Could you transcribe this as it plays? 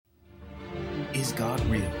Is God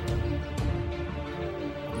real?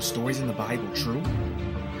 Are the stories in the Bible true?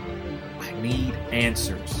 I need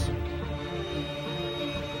answers.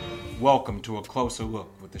 Welcome to A Closer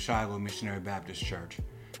Look with the Shiloh Missionary Baptist Church.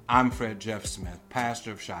 I'm Fred Jeff Smith, pastor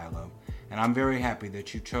of Shiloh, and I'm very happy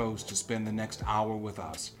that you chose to spend the next hour with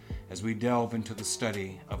us as we delve into the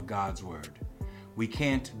study of God's Word. We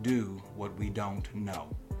can't do what we don't know.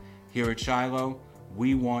 Here at Shiloh,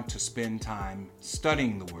 we want to spend time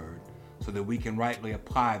studying the Word so that we can rightly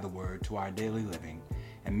apply the Word to our daily living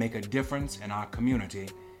and make a difference in our community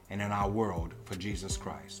and in our world for Jesus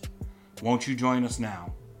Christ. Won't you join us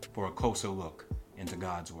now for a closer look into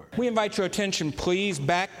God's Word? We invite your attention, please,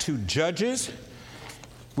 back to Judges.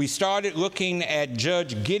 We started looking at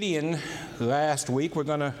Judge Gideon last week. We're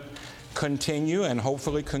going to continue and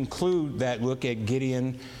hopefully conclude that look at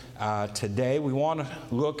Gideon today. We want to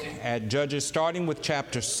look at Judges starting with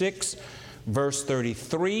chapter 6, verse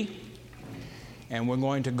 33. And we're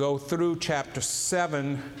going to go through chapter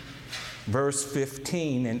 7, verse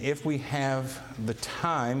 15. And if we have the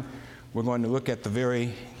time, we're going to look at the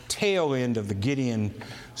very tail end of the Gideon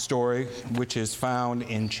story, which is found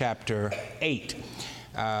in chapter 8.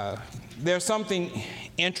 There's something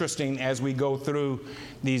interesting as we go through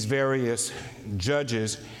these various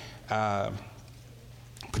judges,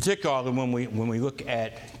 particularly when we look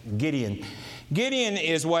at Gideon. Gideon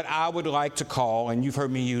is what I would like to call, and you've heard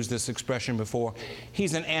me use this expression before,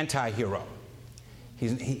 he's an anti-hero.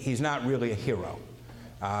 He's not really a hero.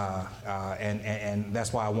 And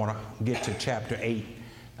that's why I want to get to chapter 8.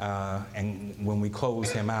 And when we close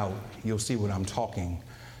him out, you'll see what I'm talking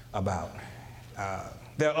about.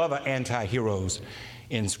 There are other anti-heroes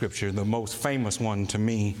in Scripture. The most famous one to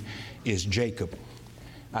me is Jacob.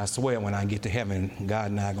 I swear when I get to heaven,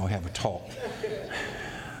 God and I are going to have a talk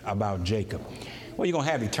about Jacob. Well, you're going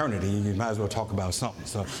to have eternity. You might as well talk about something.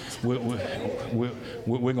 So we're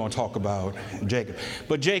going to talk about Jacob.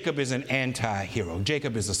 But Jacob is an anti-hero.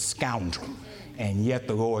 Jacob is a scoundrel. And yet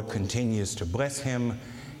the Lord continues to bless him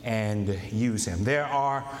and use him. There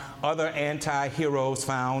are other anti-heroes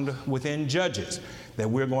found within Judges that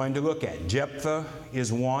we're going to look at. Jephthah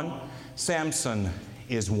is one. Samson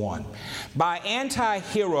is one. By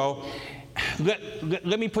anti-hero,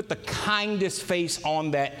 let me put the kindest face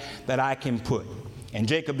on that I can put. And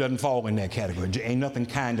Jacob doesn't fall in that category. Ain't nothing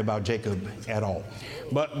kind about Jacob at all.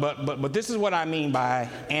 But this is what I mean by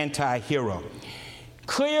anti-hero.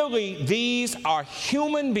 Clearly, these are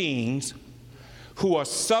human beings who are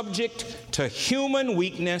subject to human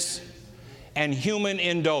weakness and human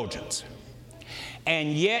indulgence.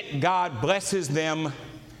 And yet God blesses them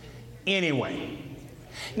anyway.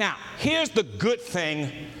 Now, here's the good thing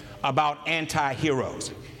about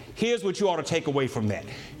anti-heroes. Here's what you ought to take away from that.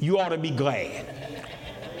 You ought to be glad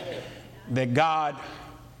that God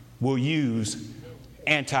will use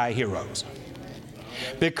anti-heroes,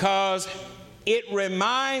 because it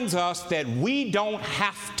reminds us that we don't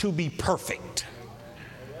have to be perfect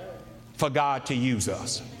for God to use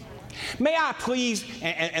us. May I please,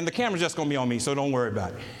 and the camera's just going to be on me, so don't worry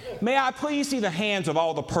about it. May I please see the hands of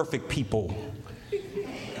all the perfect people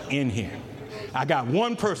in here? I got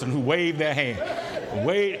one person who waved their hand.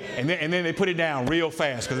 And then they put it down real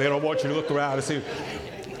fast because they don't want you to look around and see.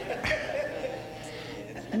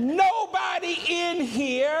 Nobody in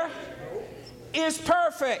here is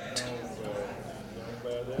perfect.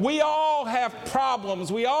 We all have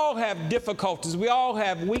problems. We all have difficulties. We all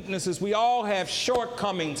have weaknesses. We all have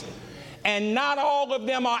shortcomings. And not all of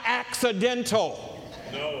them are accidental.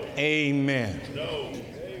 No. Amen. No.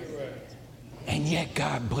 And yet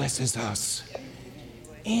God blesses us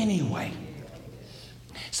anyway.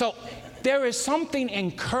 So there is something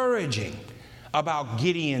encouraging about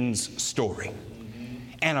Gideon's story,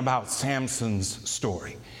 and about Samson's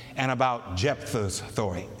story, and about Jephthah's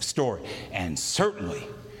story, and certainly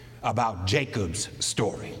about Jacob's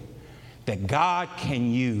story, that God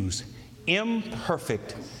can use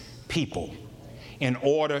imperfect people in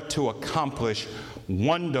order to accomplish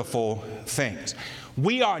wonderful things.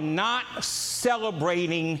 We are not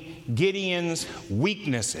celebrating Gideon's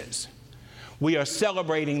weaknesses. We are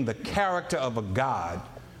celebrating the character of a God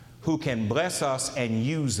who can bless us and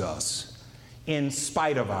use us in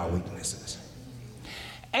spite of our weaknesses.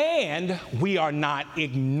 And we are not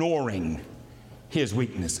ignoring his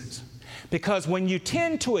weeknesses. Because when you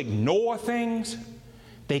tend to ignore things,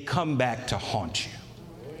 they come back to haunt you.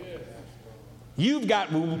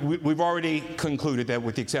 We've already concluded that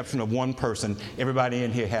with the exception of one person, everybody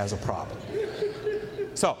in here has a problem.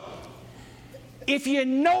 So, if you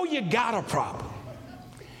know you got a problem,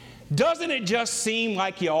 doesn't it just seem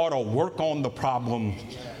like you ought to work on the problem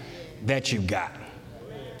that you got?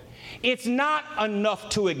 It's not enough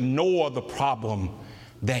to ignore the problem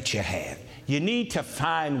that you have. You need to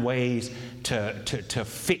find ways to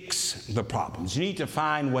fix the problems. You need to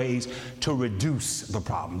find ways to reduce the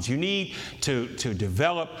problems. You need to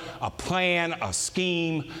develop a plan, a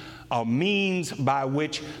scheme, a means by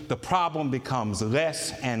which the problem becomes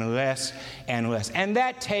less and less and less. And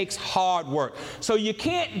that takes hard work. So you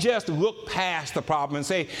can't just look past the problem and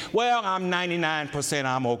say, well, I'm 99%,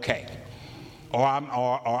 I'm okay. Or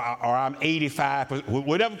I'm 85%,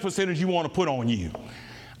 whatever percentage you want to put on you.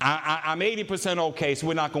 I'm 80% okay, so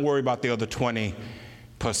we're not going to worry about the other 20%.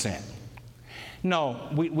 No,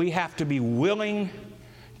 we have to be willing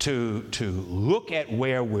to look at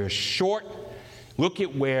where we're short, look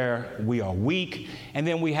at where we are weak, and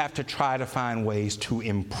then we have to try to find ways to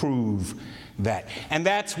improve that. And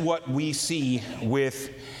that's what we see with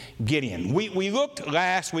Gideon. We looked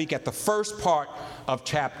last week at the first part of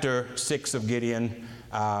chapter 6 of Gideon,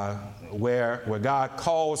 where God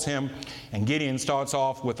calls him, and Gideon starts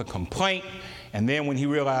off with a complaint, and then when he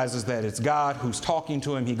realizes that it's God who's talking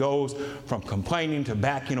to him, he goes from complaining to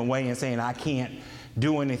backing away and saying, I can't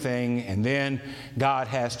do anything. And then God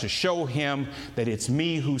has to show him that it's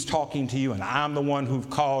me who's talking to you and I'm the one who've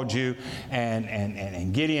called you.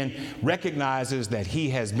 And Gideon recognizes that he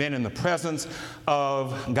has been in the presence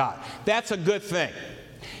of God. That's a good thing.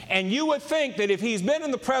 And you would think that if he's been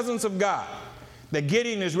in the presence of God, that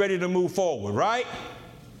Gideon is ready to move forward, right?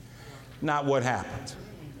 Not what happens.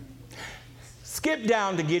 Skip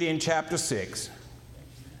down to Gideon chapter 6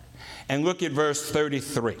 and look at verse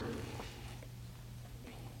 33.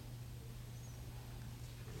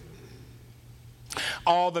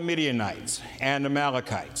 All the Midianites and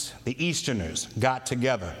Amalekites, the Easterners, got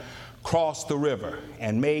together, crossed the river,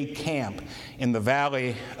 and made camp in the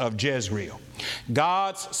valley of Jezreel.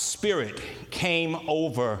 God's Spirit came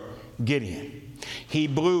over Gideon. He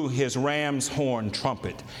blew his ram's horn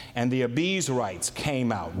trumpet, and the Abiezrites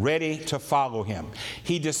came out, ready to follow him.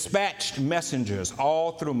 He dispatched messengers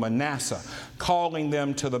all through Manasseh, calling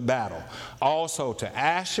them to the battle, also to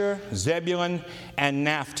Asher, Zebulun, and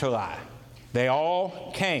Naphtali. They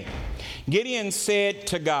all came. Gideon said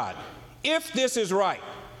to God, if this is right,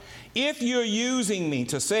 if you're using me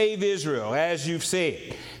to save Israel, as you've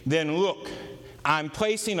said, then look, I'm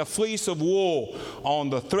placing a fleece of wool on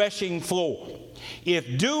the threshing floor.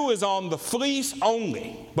 If dew is on the fleece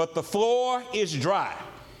only, but the floor is dry,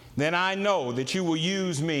 then I know that you will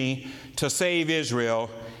use me to save Israel,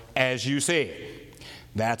 as you said.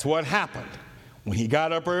 That's what happened. When he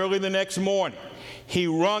got up early the next morning, he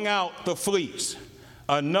wrung out the fleece,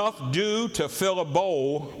 enough dew to fill a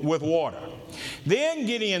bowl with water. Then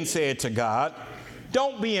Gideon said to God,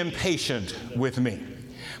 don't be impatient with me,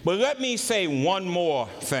 but let me say one more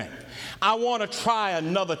thing. I want to try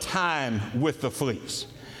another time with the fleece,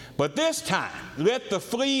 but this time let the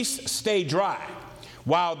fleece stay dry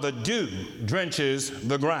while the dew drenches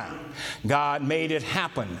the ground. God made it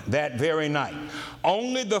happen that very night.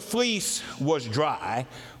 Only the fleece was dry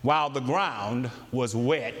while the ground was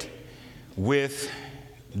wet with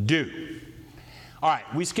dew. All right,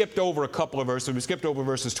 we skipped over a couple of verses. We skipped over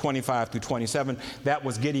verses 25 through 27. That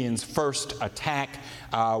was Gideon's first attack,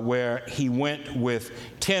 where he went with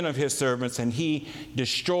 10 of his servants and he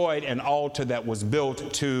destroyed an altar that was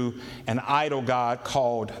built to an idol god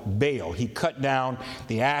called Baal. He cut down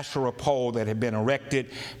the Asherah pole that had been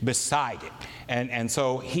erected beside it. And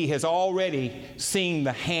so he has already seen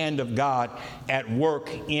the hand of God at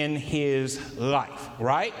work in his life,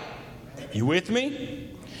 right? You with me?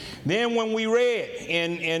 Then when we read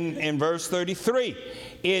in verse 33,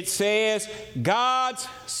 it says, God's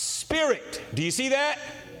Spirit, do you see that?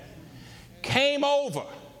 Came over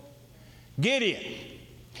Gideon.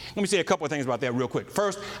 Let me say a couple of things about that real quick.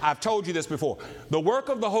 First, I've told you this before. The work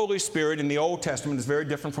of the Holy Spirit in the Old Testament is very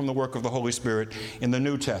different from the work of the Holy Spirit in the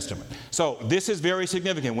New Testament. So this is very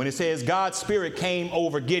significant. When it says God's Spirit came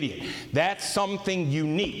over Gideon, that's something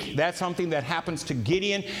unique. That's something that happens to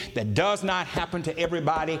Gideon that does not happen to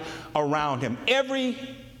everybody around him. Every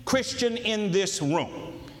Christian in this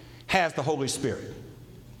room has the Holy Spirit.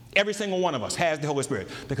 Every single one of us has the Holy Spirit,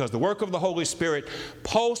 because the work of the Holy Spirit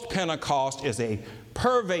post-Pentecost is a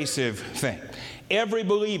pervasive thing. Every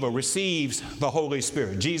believer receives the Holy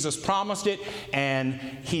Spirit. Jesus promised it, and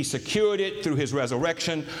he secured it through his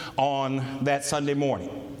resurrection on that Sunday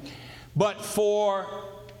morning. But for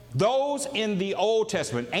those in the Old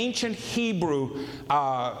Testament, ancient Hebrew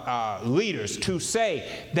leaders, to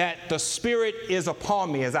say that the Spirit is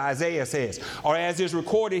upon me, as Isaiah says, or as is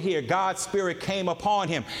recorded here, God's Spirit came upon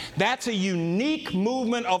him. That's a unique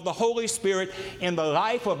movement of the Holy Spirit in the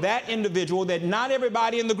life of that individual that not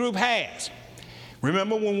everybody in the group has.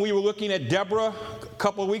 Remember when we were looking at Deborah a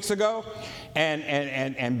couple of weeks ago,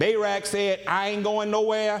 and Barak said, I ain't going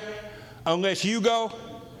nowhere unless you go,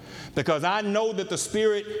 because I know that the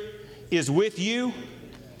Spirit is with you.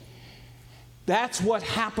 That's what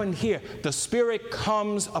happened here. The Spirit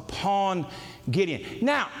comes upon Gideon.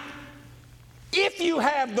 Now, if you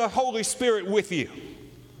have the Holy Spirit with you,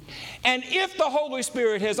 and if the Holy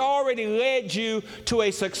Spirit has already led you to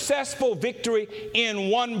a successful victory in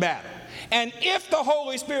one battle, and if the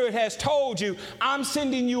Holy Spirit has told you, I'm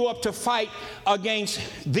sending you up to fight against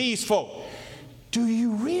these folk, do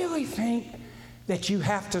you really think that you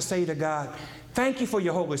have to say to God, thank you for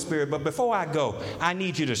your Holy Spirit, but before I go, I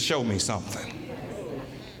need you to show me something?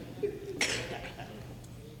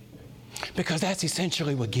 Because that's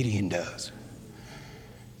essentially what Gideon does.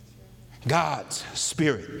 God's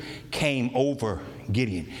Spirit came over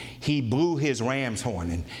Gideon. He blew his ram's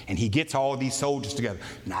horn, and he gets all these soldiers together,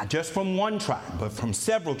 not just from one tribe, but from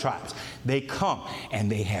several tribes. They come,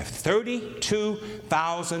 and they have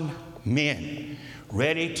 32,000 men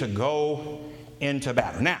ready to go into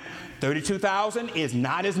battle. Now, 32,000 is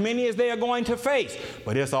not as many as they are going to face,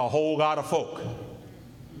 but it's a whole lot of folk.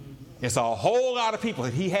 It's a whole lot of people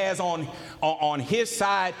that he has on his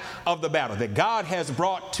side of the battle, that God has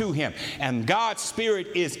brought to him. And God's Spirit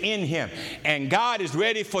is in him. And God is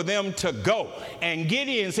ready for them to go. And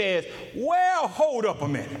Gideon says, well, hold up a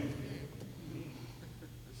minute.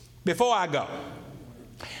 Before I go,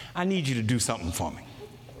 I need you to do something for me.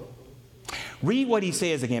 Read what he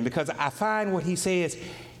says again, because I find what he says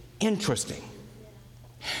interesting.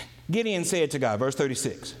 Gideon said to God, verse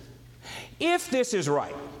 36, if this is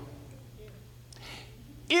right,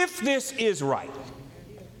 if this is right,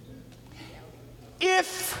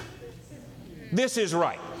 if this is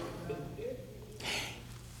right,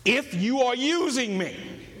 if you are using me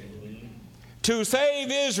to save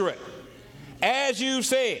Israel, as you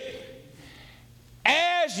said,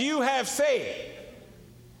 as you have said,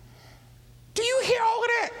 do you hear all of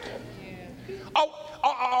that?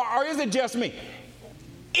 Oh, or is it just me?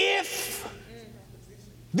 If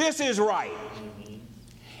this is right,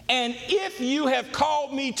 and if you have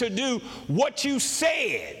called me to do what you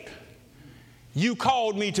said you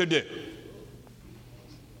called me to do,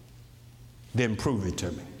 then prove it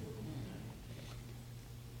to me.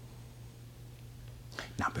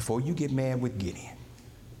 Now, before you get mad with Gideon,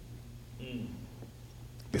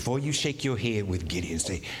 before you shake your head with Gideon and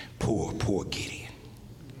say, poor Gideon,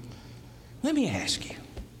 let me ask you,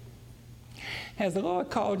 has the Lord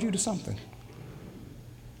called you to something?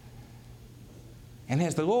 And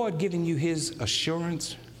has the Lord given you his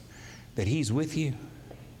assurance that he's with you?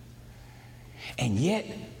 And yet,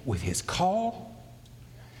 with his call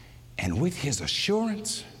and with his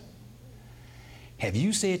assurance, have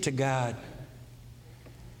you said to God,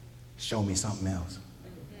 show me something else?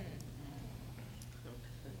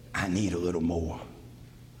 I need a little more.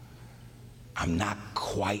 I'm not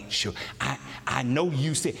quite sure. I know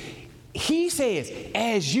you said. He says,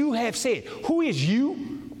 as you have said. Who is you?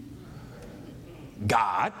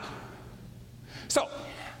 God. So,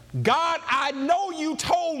 God, I know you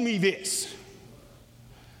told me this,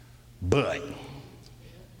 but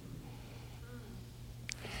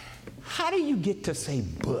how do you get to say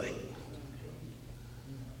but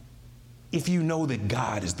if you know that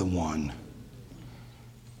God is the one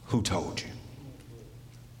who told you?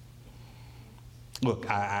 Look,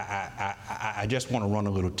 I just want to run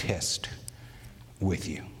a little test with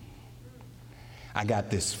you. I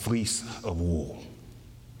got this fleece of wool,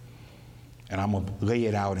 and I'm going to lay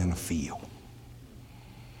it out in a field.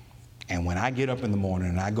 And when I get up in the morning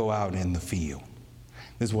and I go out in the field,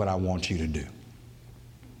 this is what I want you to do.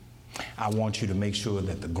 I want you to make sure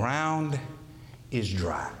that the ground is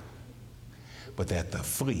dry, but that the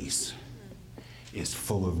fleece is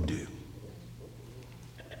full of dew.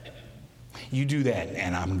 You do that,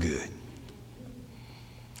 and I'm good.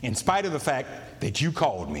 In spite of the fact that you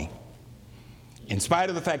called me, in spite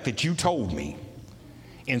of the fact that you told me,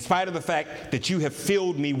 in spite of the fact that you have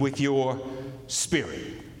filled me with your Spirit,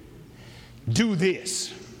 do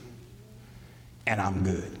this, and I'm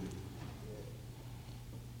good.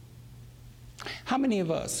 How many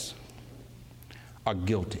of us are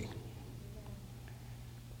guilty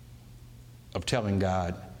of telling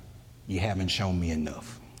God, you haven't shown me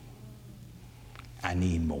enough? I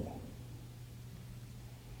need more.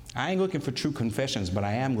 I ain't looking for true confessions, but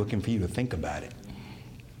I am looking for you to think about it.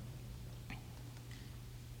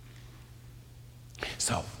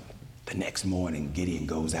 So, the next morning, Gideon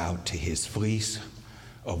goes out to his fleece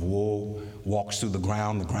of wool, walks through the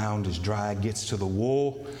ground is dry, gets to the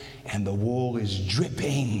wool, and the wool is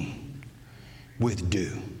dripping with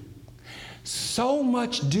dew. So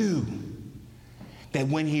much dew that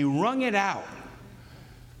when he wrung it out,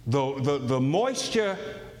 the moisture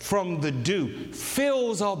from the dew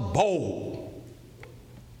fills a bowl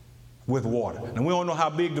with water. And we don't know how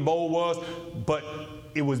big the bowl was, but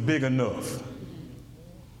it was big enough.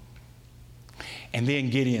 And then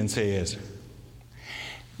Gideon says,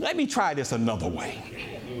 let me try this another way.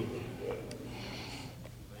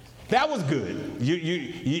 That was good.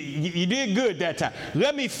 You did good that time.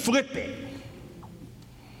 Let me flip it.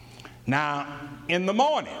 Now, in the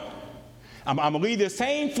morning, I'm going to leave the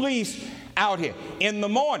same fleece out here. In the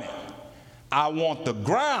morning, I want the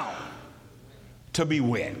ground to be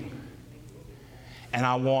wet. And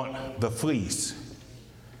I want the fleece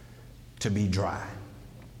to be dry.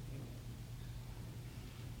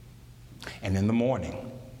 And in the morning,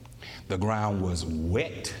 the ground was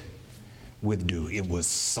wet with dew. It was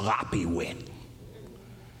sloppy wet.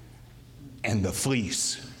 And the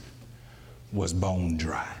fleece was bone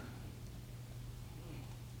dry.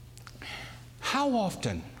 How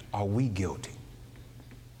often are we guilty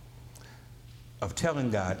of telling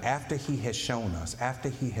God, after he has shown us, after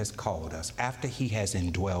he has called us, after he has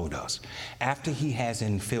indwelled us, after he has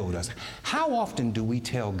infilled us, how often do we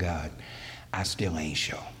tell God, I still ain't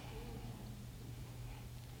sure?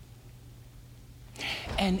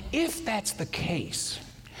 And if that's the case,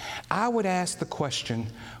 I would ask the question,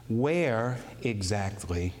 where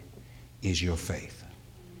exactly is your faith?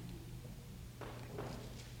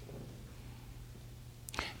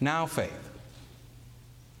 Now faith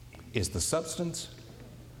is the substance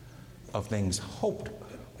of things hoped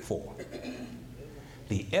for,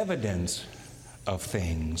 the evidence of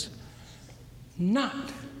things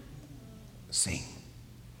not seen.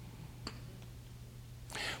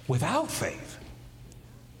 Without faith,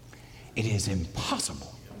 it is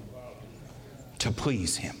impossible to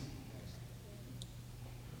please him.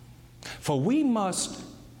 For we must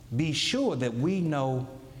be sure that we know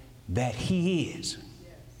that he is,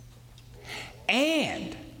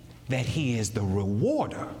 and that he is the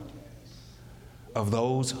rewarder of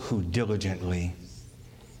those who diligently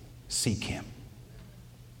seek him.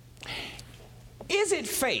 Is it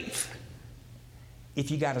faith if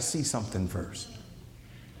you got to see something first?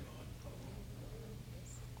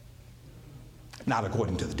 Not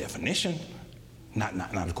according to the definition, not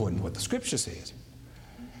according to what the scripture says.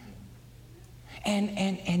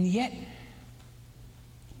 And yet,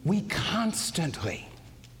 we constantly,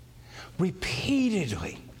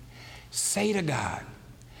 repeatedly say to God,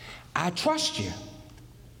 I trust you,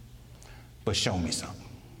 but show me something.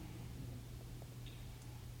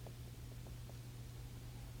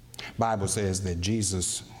 Bible says that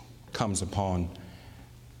Jesus comes upon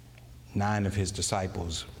 9 of his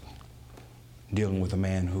disciples dealing with a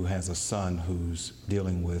man who has a son who's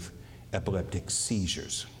dealing with epileptic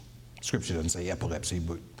seizures. Scripture doesn't say epilepsy,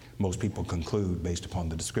 but most people conclude based upon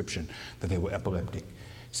the description that they were epileptic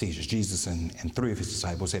seizures. Jesus and 3 of his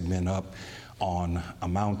disciples had been up on a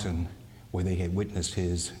mountain where they had witnessed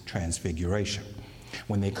his transfiguration.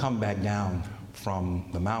 When they come back down from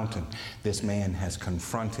the mountain, this man has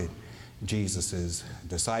confronted Jesus'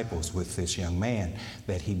 disciples with this young man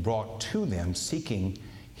that he brought to them seeking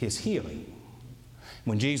his healing.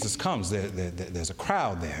 When Jesus comes, there's a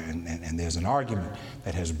crowd there, and there's an argument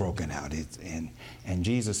that has broken out. And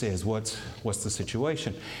Jesus says, what's the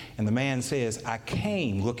situation? And the man says, I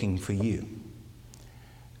came looking for you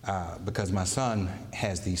because my son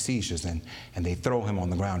has these seizures. And they throw him on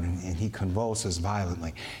the ground, and he convulses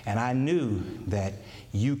violently. And I knew that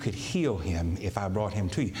you could heal him if I brought him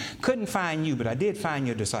to you. Couldn't find you, but I did find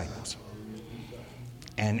your disciples.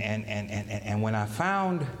 And when I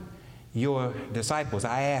found your disciples,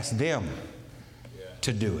 I asked them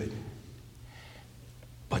to do it,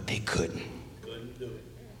 but they couldn't do it.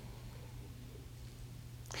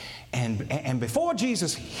 And before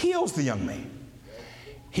Jesus heals the young man,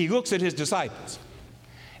 he looks at his disciples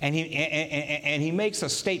and he makes a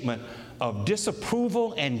statement of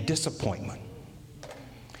disapproval and disappointment.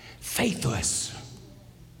 Faithless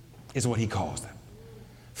is what he calls them.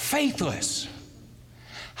 Faithless.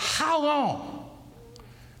 How long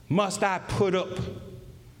must I put up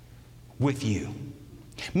with you?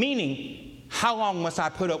 Meaning, how long must I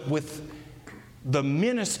put up with the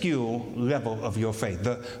minuscule level of your faith,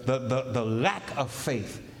 the lack of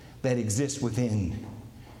faith that exists within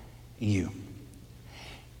you?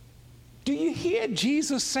 Do you hear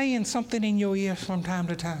Jesus saying something in your ear from time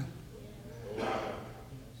to time?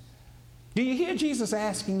 Do you hear Jesus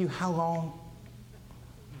asking you, how long?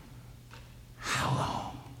 How long?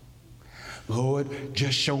 Lord,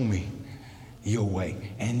 just show me your way.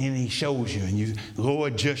 And then he shows you, and you,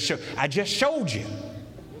 Lord, I just showed you.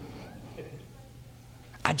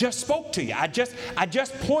 I just spoke to you. I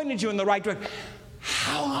just pointed you in the right direction.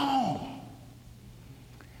 How long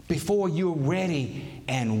before you're ready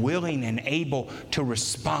and willing and able to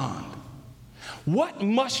respond? What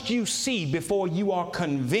must you see before you are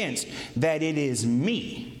convinced that it is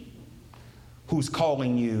me who's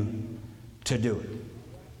calling you to do it?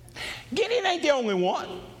 Gideon ain't the only one.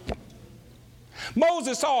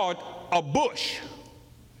 Moses saw a bush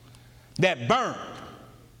that burned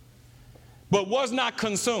but was not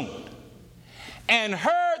consumed and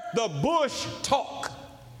heard the bush talk.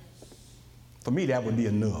 For me, that would be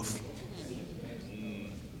enough.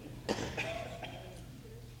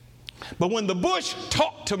 But when the bush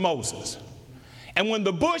talked to Moses, and when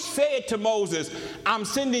the bush said to Moses, I'm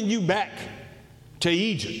sending you back to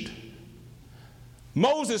Egypt,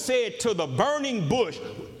 Moses said to the burning bush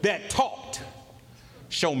that talked,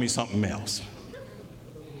 show me something else.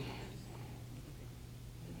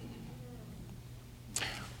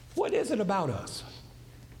 What is it about us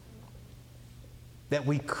that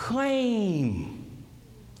we claim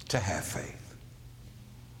to have faith,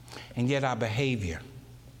 and yet our behavior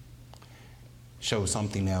shows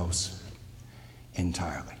something else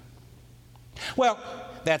entirely? Well,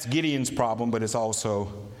 that's Gideon's problem, but it's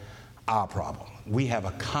also our problem. We have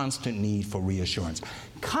a constant need for reassurance.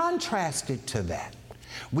 Contrasted to that,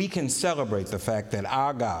 we can celebrate the fact that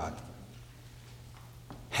our God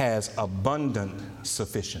has abundant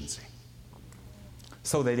sufficiency,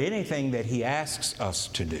 so that anything that he asks us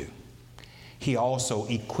to do, he also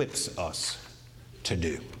equips us to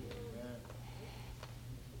do.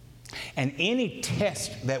 And any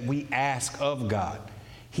test that we ask of God,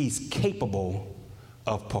 he's capable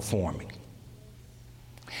of performing.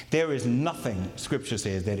 There is nothing, Scripture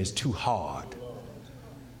says, that is too hard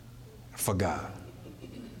for God.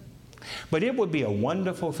 But it would be a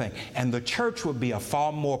wonderful thing, and the church would be a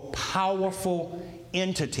far more powerful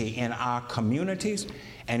entity in our communities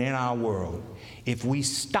and in our world if we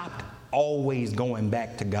stopped always going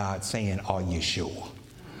back to God saying, are you sure?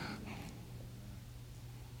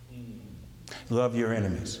 Love your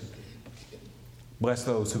enemies. Bless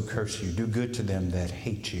those who curse you. Do good to them that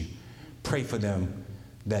hate you. Pray for them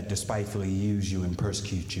that despitefully use you and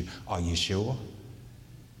persecute you. Are you sure?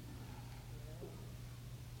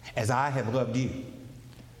 As I have loved you,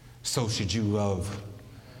 so should you love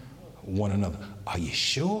one another. Are you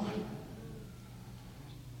sure?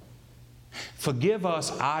 Forgive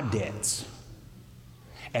us our debts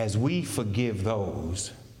as we forgive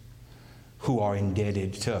those who are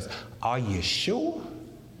indebted to us. Are you sure?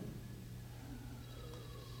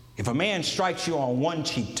 If a man strikes you on one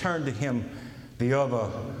cheek, turn to him the other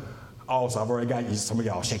also. I've already got you, some of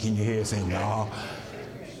y'all shaking your head saying, no.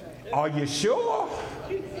 Are you sure?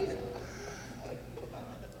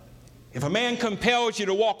 If a man compels you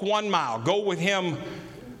to walk 1 mile, go with him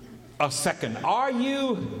a second. Are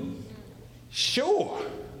you sure?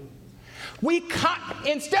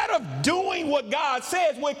 Instead of doing what God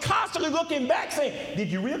says, we're constantly looking back saying, did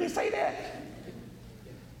you really say that?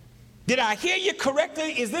 Did I hear you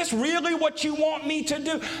correctly? Is this really what you want me to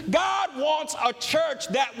do? God wants a church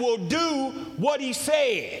that will do what he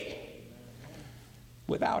said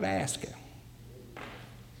without asking.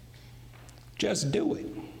 Just do it.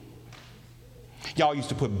 Y'all used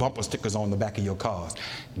to put bumper stickers on the back of your cars.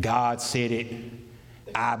 God said it.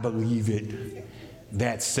 I believe it.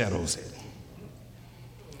 That settles it.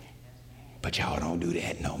 But y'all don't do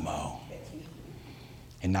that no more.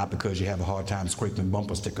 And not because you have a hard time scraping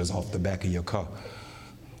bumper stickers off the back of your car.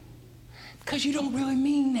 Because you don't really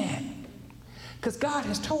mean that. Because God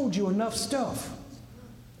has told you enough stuff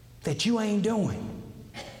that you ain't doing.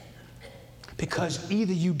 Because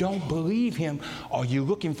either you don't believe him or you're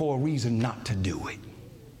looking for a reason not to do it.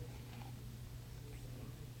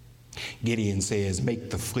 Gideon says,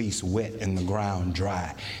 make the fleece wet and the ground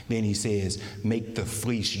dry. Then he says, make the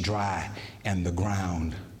fleece dry and the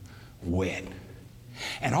ground wet.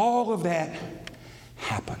 And all of that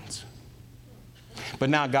happens.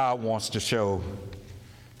 But now God wants to show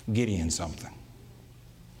Gideon something.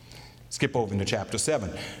 Skip over into chapter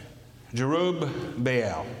 7.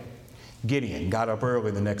 Jerubbaal, Gideon, got up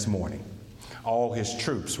early the next morning. All his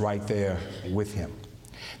troops right there with him.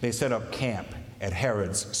 They set up camp at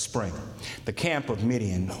Herod's spring. The camp of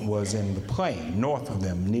Midian was in the plain north of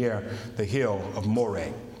them near the hill of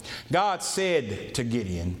Moreh. God said to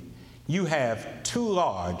Gideon, you have too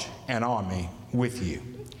large an army with you.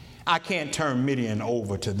 I can't turn Midian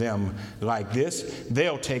over to them like this.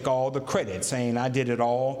 They'll take all the credit, saying I did it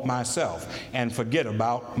all myself and forget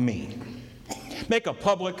about me. make a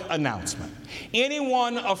public announcement.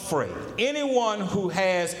 Anyone afraid, anyone who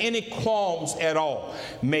has any qualms at all,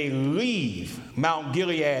 may leave Mount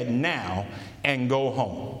Gilead now and go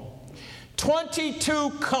home.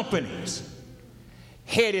 22 companies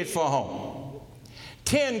headed for home.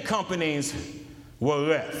 10 companies were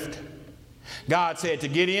left. God said to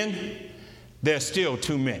Gideon, there's still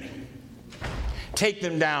too many. Take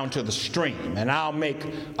them down to the stream, and I'll make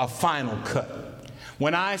a final cut.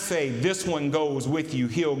 When I say this one goes with you,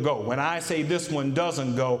 he'll go. When I say this one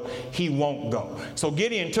doesn't go, he won't go. So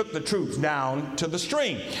Gideon took the troops down to the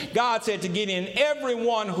stream. God said to Gideon,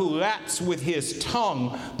 everyone who laps with his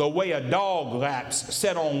tongue the way a dog laps,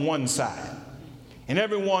 set on one side. And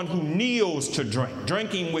everyone who kneels to drink,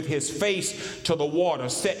 drinking with his face to the water,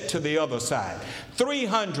 set to the other side.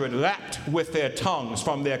 300 lapped with their tongues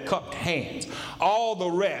from their cupped hands. All the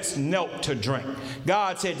rest knelt to drink.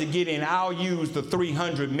 God said to Gideon, I'll use the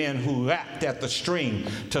 300 men who lapped at the stream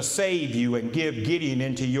to save you and give Gideon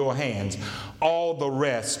into your hands. All the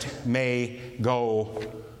rest may go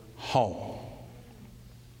home.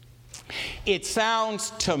 It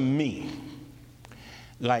sounds to me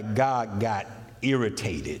like God got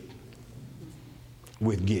irritated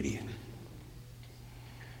with Gideon.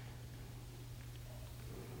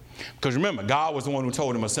 Because remember, God was the one who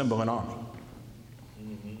told him assemble an army.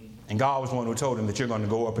 And God was the one who told him that you're going to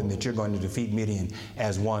go up and that you're going to defeat Midian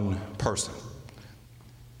as one person.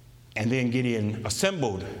 And then Gideon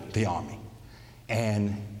assembled the army.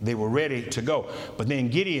 And they were ready to go. But then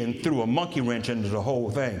Gideon threw a monkey wrench into the whole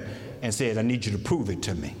thing and said, I need you to prove it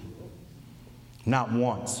to me. Not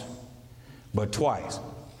once, but twice.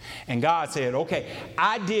 And God said, okay,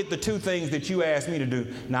 I did the two things that you asked me to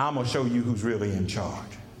do. Now I'm going to show you who's really in charge.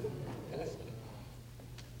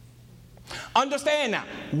 Understand now,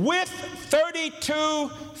 with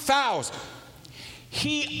 32,000,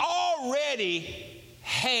 he already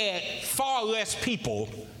had far less people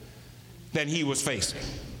than he was facing.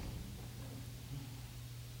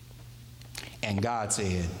 And God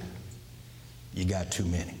said, you got too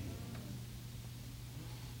many.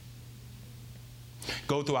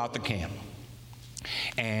 Go throughout the camp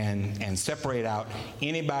and separate out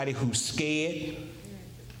anybody who's scared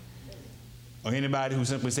or anybody who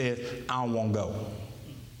simply says, I don't want to go.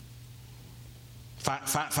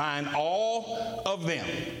 Find all of them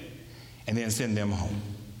and then send them home.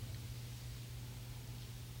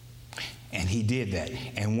 And he did that.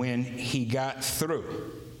 And when he got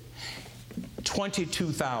through,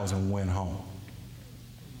 22,000 went home.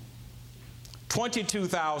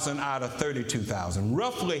 22,000 out of 32,000.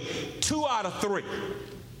 Roughly 2 out of 3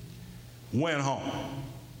 went home.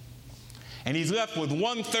 And he's left with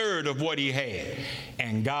 1/3 of what he had.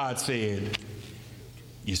 And God said,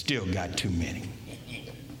 you still got too many.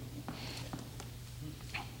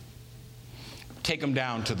 Take them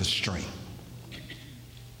down to the stream.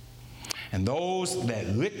 And those that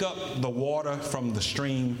lick up the water from the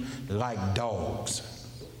stream like dogs,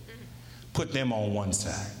 put them on one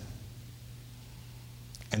side.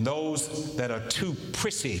 And those that are too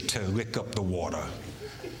prissy to lick up the water,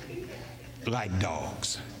 like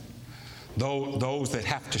dogs. Those that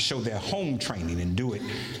have to show their home training and do it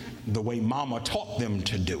the way mama taught them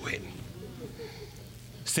to do it,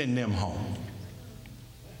 send them home.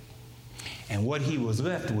 And what he was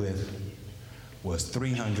left with was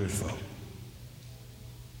 300 folk.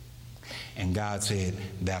 And God said,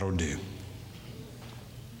 that'll do.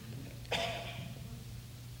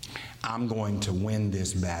 I'm going to win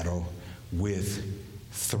this battle with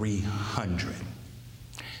 300,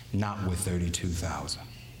 not with 32,000.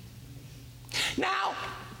 Now,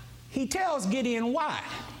 he tells Gideon why.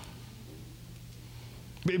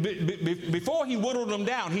 Before he whittled them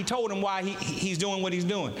down, he told him why he's doing what he's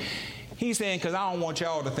doing. He's saying, because I don't want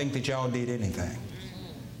y'all to think that y'all did anything.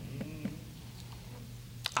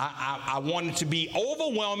 I want it to be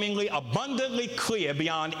overwhelmingly, abundantly clear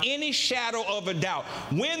beyond any shadow of a doubt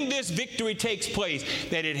when this victory takes place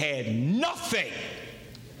that it had nothing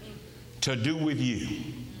to do with you,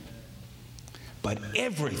 but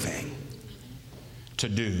everything to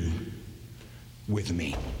do with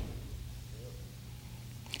me.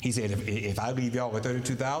 He said, if I leave y'all with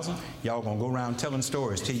 32,000, y'all gonna go around telling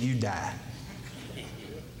stories till you die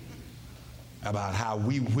about how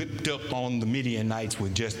we whipped up on the Midianites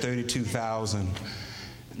with just 32,000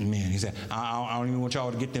 men. He said, I don't even want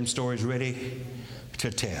y'all to get them stories ready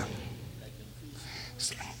to tell.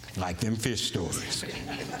 Like them fish stories.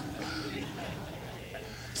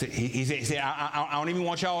 He said, I don't even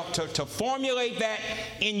want y'all to formulate that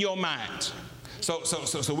in your minds. So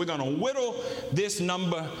we're going to whittle this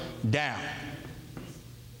number down.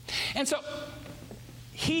 And so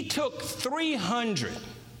He took 300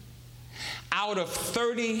 out of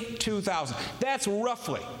 32,000. That's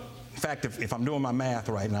roughly, in fact, if I'm doing my math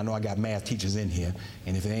right, and I know I got math teachers in here,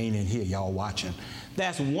 and if it ain't in here, y'all watching,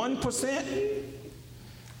 that's 1%,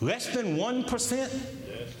 less than 1%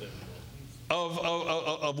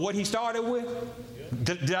 of what he started with.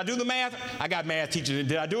 Did I do the math? I got math teachers.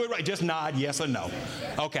 Did I do it right? Just nod yes or no.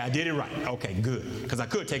 Okay, I did it right. Okay, good. Because I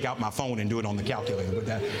could take out my phone and do it on the calculator, but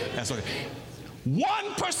that's okay.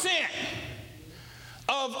 1%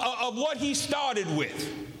 of what he started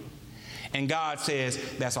with. And God says,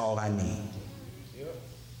 that's all I need.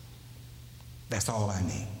 That's all I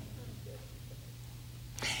need.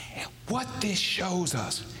 What this shows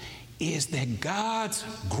us is that God's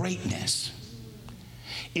greatness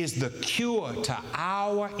is the cure to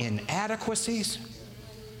our inadequacies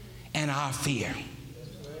and our fear.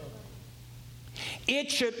 It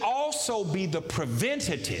should also be the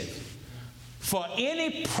preventative for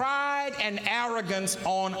any pride and arrogance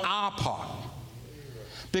on our part.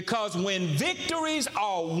 Because when victories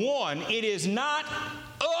are won, it is not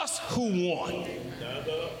us who won.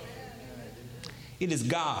 It is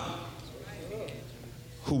God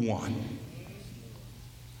who won.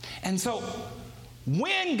 And so,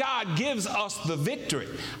 when God gives us the victory,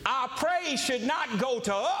 our praise should not go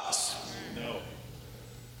to us. No.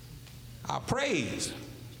 Our praise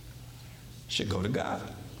should go to God.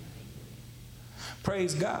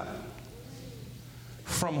 Praise God,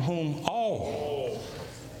 from whom all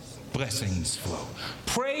blessings flow.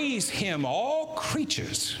 Praise him, all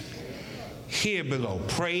creatures here below.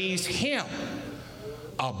 Praise him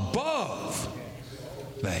above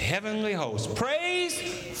the heavenly host. Praise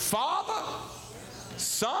Father,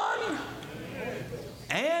 Son,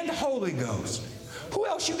 and Holy Ghost. Who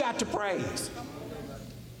else you got to praise?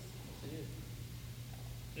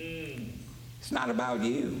 It's not about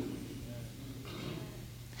you.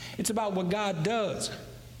 It's about what God does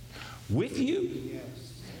with you,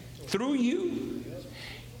 through you,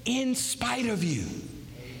 in spite of you.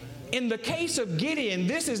 In the case of Gideon,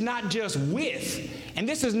 this is not just with, and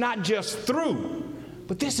this is not just through,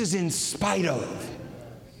 but this is in spite of.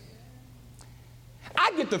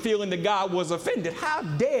 I get the feeling that God was offended. How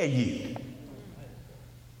dare you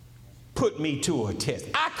put me to a test?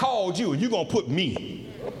 I called you, and you're going to put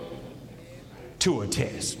me to a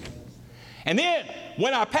test. And then,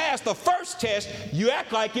 when I passed the first test, you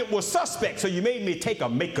act like it was suspect, so you made me take a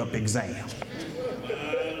makeup exam.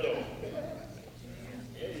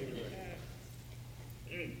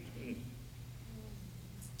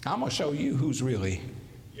 I'm going to show you who's really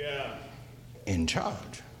in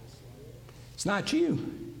charge. It's not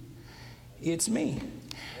you. It's me.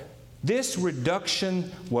 This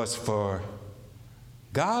reduction was for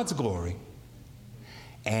God's glory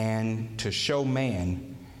and to show man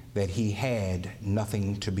that he had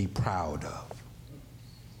nothing to be proud of.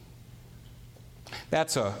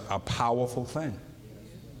 That's a powerful thing.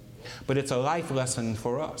 But it's a life lesson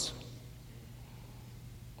for us.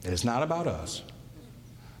 It's not about us,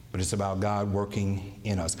 but it's about God working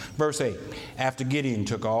in us. Verse 8, after Gideon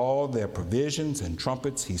took all their provisions and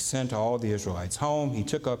trumpets, he sent all the Israelites home. He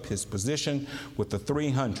took up his position with the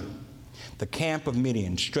 300. The camp of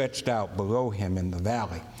Midian stretched out below him in the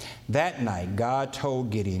valley. That night, God told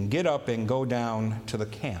Gideon, get up and go down to the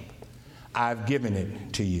camp. I've given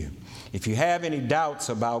it to you. If you have any doubts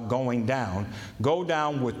about going down, go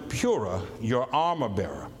down with Purah, your armor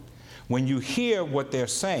bearer. When you hear what they're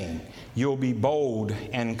saying, you'll be bold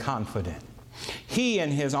and confident. He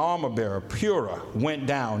and his armor bearer, Purah, went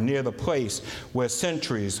down near the place where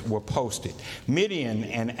sentries were posted. Midian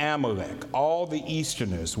and Amalek, all the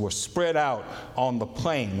Easterners, were spread out on the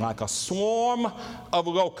plain like a swarm of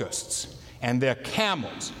locusts, and their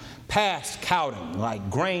camels passed counting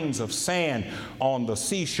like grains of sand on the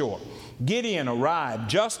seashore. Gideon arrived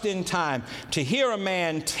just in time to hear a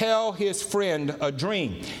man tell his friend a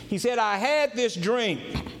dream. He said, I had this dream.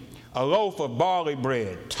 A loaf of barley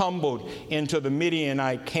bread tumbled into the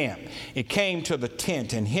Midianite camp. It came to the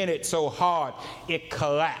tent and hit it so hard it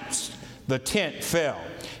collapsed. The tent fell.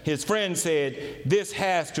 His friend said, this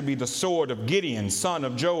has to be the sword of Gideon, son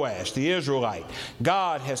of Joash, the Israelite.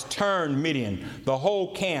 God has turned Midian, the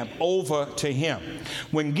whole camp, over to him.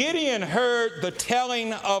 When Gideon heard the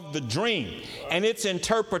telling of the dream and its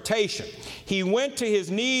interpretation, he went to his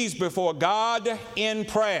knees before God in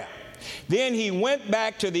prayer. Then he went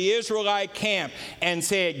back to the Israelite camp and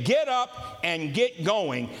said, get up and get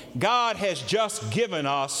going. God has just given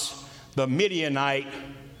us the Midianite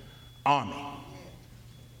army.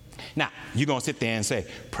 Now, you're going to sit there and say,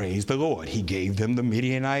 praise the Lord, he gave them the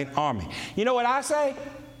Midianite army. You know what I say?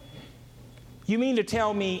 You mean to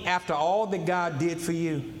tell me after all that God did for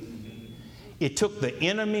you, it took the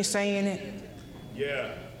enemy saying it?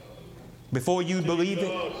 Yeah. Before you believe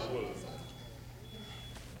it?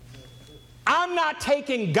 I'm not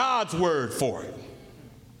taking God's word for it,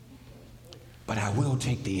 but I will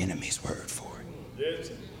take the enemy's word for it.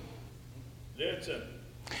 Listen. Listen.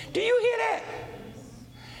 Do you hear that?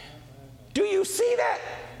 Do you see that?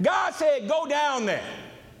 God said, go down there.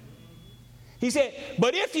 He said,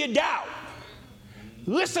 but if you doubt,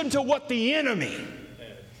 listen to what the enemy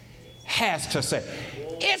has to say.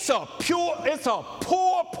 It's a poor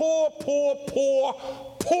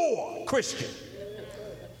Christian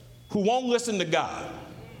who won't listen to God,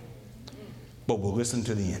 but will listen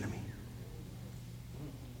to the enemy.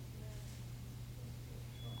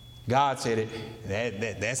 God said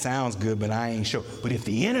it, that sounds good, but I ain't sure. But if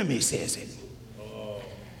the enemy says it,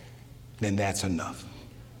 then that's enough.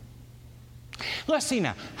 Let's see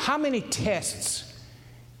now, how many tests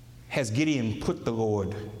has Gideon put the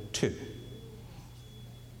Lord to?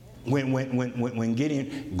 When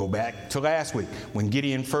Gideon, go back to last week, when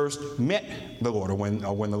Gideon first met the Lord, or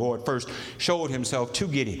when the Lord first showed himself to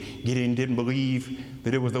Gideon, Gideon didn't believe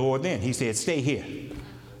that it was the Lord then. He said, stay here,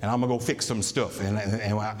 and I'm going to go fix some stuff, and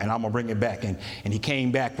I'm going to bring it back. And he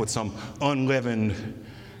came back with some unleavened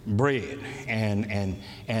bread, and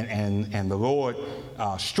the Lord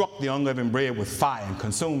struck the unleavened bread with fire and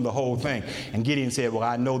consumed the whole thing. And Gideon said, well,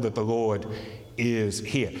 I know that the Lord is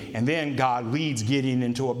here. And then God leads Gideon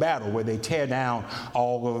into a battle where they tear down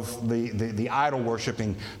all of the idol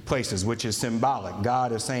worshiping places, which is symbolic.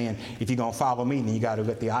 God is saying, if you're going to follow me, then you got to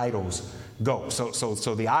let the idols go.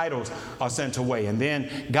 So the idols are sent away. And then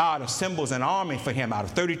God assembles an army for him out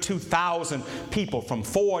of 32,000 people from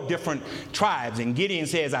 4 different tribes. And Gideon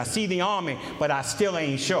says, I see the army, but I still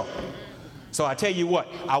ain't sure. So I tell you what,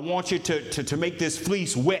 I want you to make this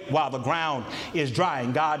fleece wet while the ground is dry.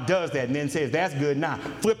 And God does that and then says, that's good, now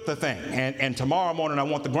flip the thing. And tomorrow morning I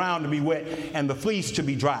want the ground to be wet and the fleece to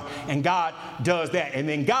be dry. And God does that. And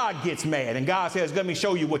then God gets mad. And God says, let me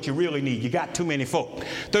show you what you really need. You got too many folk.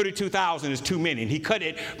 32,000 is too many. And he cut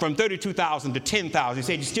it from 32,000 to 10,000. He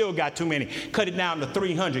said, you still got too many. Cut it down to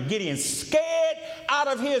 300. Gideon's scared out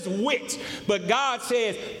of his wits. But God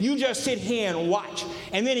says, you just sit here and watch.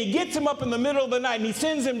 And then he gets him up in the middle of the night and he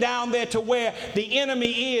sends him down there to where the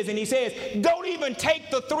enemy is. And he says, don't even take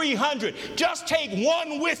the 300. Just take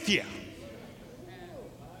one with you.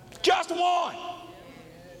 Just one.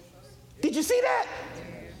 Did you see that?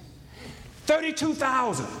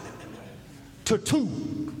 32,000 to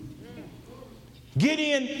 2.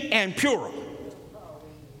 Gideon and Purah.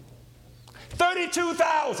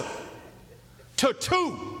 32,000 to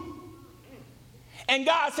 2. And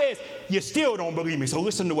God says, you still don't believe me, so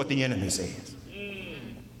listen to what the enemy says.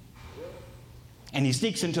 And he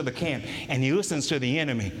sneaks into the camp and he listens to the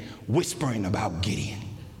enemy whispering about Gideon.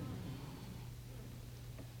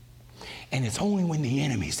 And it's only when the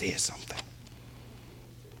enemy says something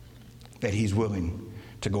that he's willing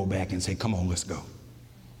to go back and say, come on, let's go.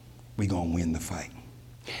 We're going to win the fight.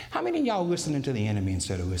 How many of y'all listening to the enemy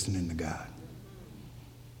instead of listening to God?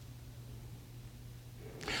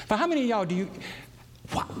 For how many of y'all do you...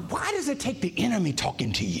 Why does it take the enemy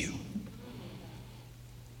talking to you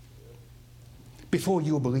before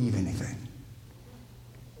you'll believe anything?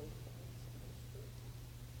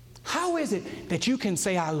 How is it that you can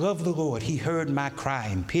say, I love the Lord, he heard my cry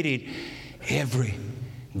and pitied every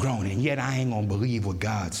groan, and yet I ain't going to believe what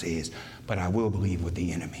God says, but I will believe what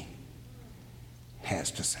the enemy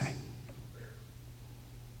has to say?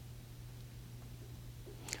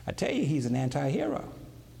 I tell you, he's an anti-hero.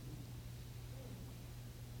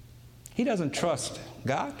 He doesn't trust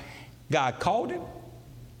God. God called him.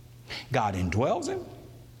 God indwells him.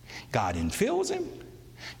 God infills him.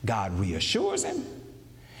 God reassures him.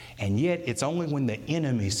 And yet it's only when the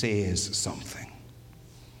enemy says something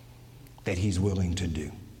that he's willing to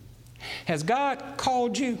do. Has God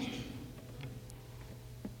called you?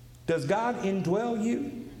 Does God indwell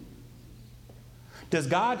you? Does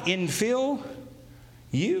God infill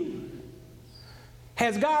you?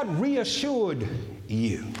 Has God reassured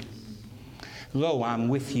you? Lo, I'm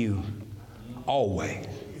with you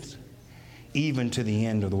always, even to the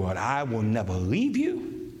end of the world. I will never leave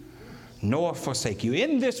you nor forsake you.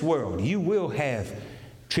 In this world, you will have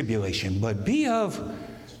tribulation, but be of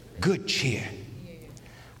good cheer.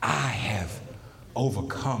 I have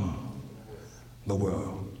overcome the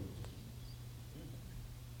world.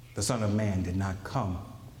 The Son of Man did not come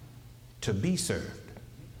to be served,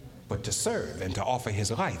 but to serve and to offer his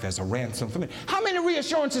life as a ransom for many. How many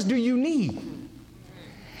reassurances do you need?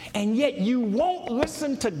 And yet you won't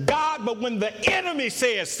listen to God, but when the enemy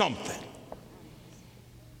says something,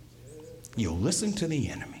 you'll listen to the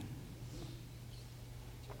enemy.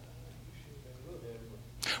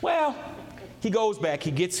 Well, he goes back,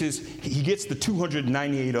 he gets the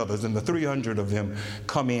 298 others, and the 300 of them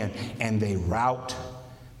come in, and they rout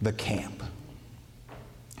the camp.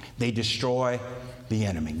 They destroy the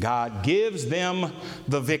enemy. God gives them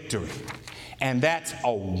the victory. And that's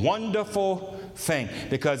a wonderful thing,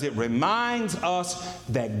 because it reminds us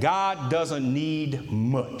that God doesn't need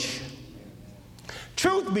much.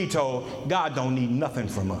 Truth be told, God don't need nothing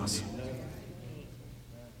from us.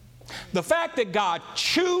 The fact that God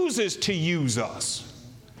chooses to use us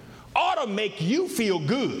ought to make you feel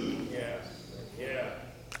good.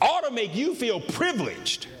 Ought to make you feel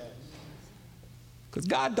privileged. Because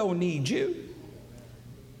God don't need you.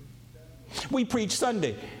 We preach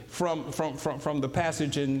Sunday from the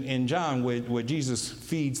passage in John where Jesus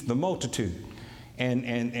feeds the multitude.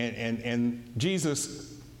 And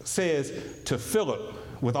Jesus says to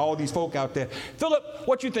Philip, with all these folk out there, Philip,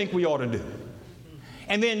 what you think we ought to do?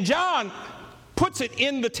 And then John puts it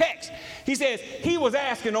in the text. He says he was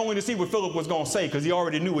asking only to see what Philip was going to say, because he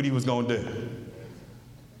already knew what he was going to do.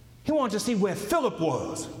 He wanted to see where Philip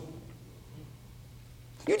was.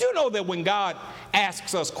 You do know that when God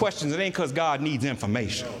asks us questions, it ain't because God needs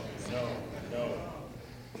information.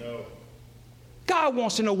 No. God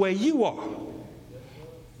wants to know where you are.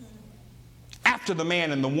 After the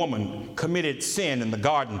man and the woman committed sin in the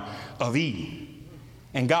Garden of Eden,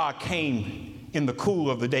 and God came in the cool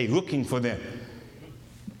of the day looking for them,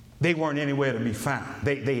 they weren't anywhere to be found.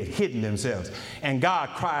 They had hidden themselves. And God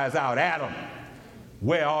cries out, Adam,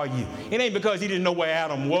 where are you? It ain't because he didn't know where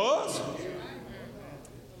Adam was.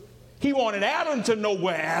 He wanted Adam to know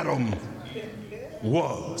where Adam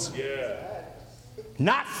was.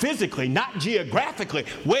 Not physically, not geographically,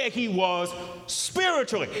 where he was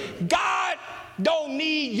spiritually. God don't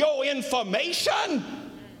need your information.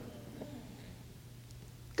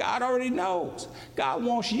 God already knows. God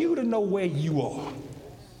wants you to know where you are.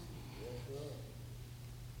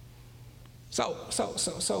 So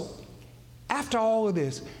after all of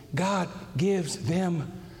this, God gives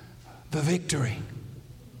them the victory.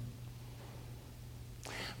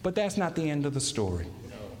 But that's not the end of the story.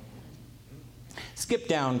 Skip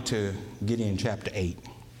down to Gideon chapter 8.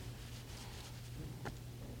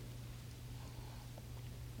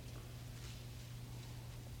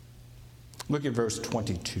 Look at verse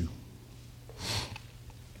 22.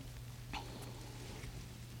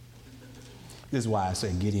 This is why I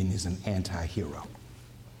say Gideon is an anti-hero,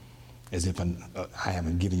 as if I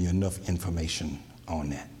haven't given you enough information on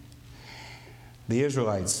that. The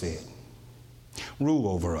Israelites said, rule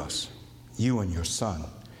over us, you and your son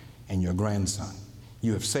and your grandson.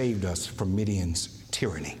 You have saved us from Midian's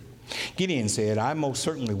tyranny. Gideon said, I most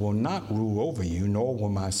certainly will not rule over you, nor will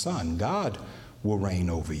my son. God will reign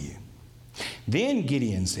over you. Then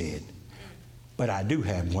Gideon said, but I do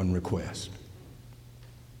have one request.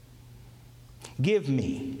 Give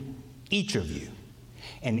me, each of you,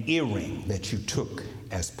 an earring that you took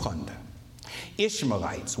as plunder.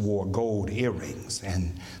 Ishmaelites wore gold earrings,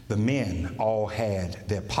 and the men all had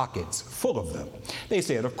their pockets full of them. They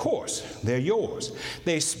said, of course, they're yours.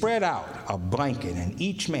 They spread out a blanket, and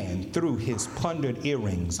each man threw his plundered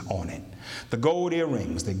earrings on it. The gold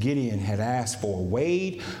earrings that Gideon had asked for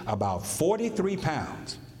weighed about 43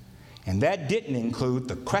 pounds, and that didn't include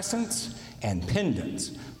the crescents and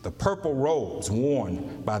pendants, the purple robes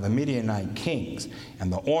worn by the Midianite kings,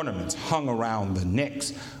 and the ornaments hung around the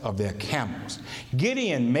necks of their camels.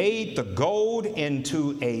 Gideon made the gold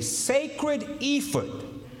into a sacred ephod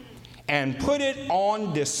and put it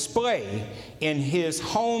on display in his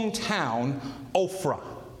hometown, Ophrah.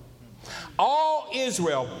 All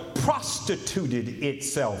Israel prostituted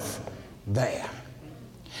itself there.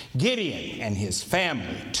 Gideon and his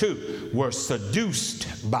family, too, were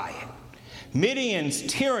seduced by it. Midian's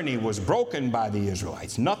tyranny was broken by the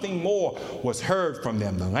Israelites. Nothing more was heard from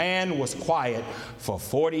them. The land was quiet for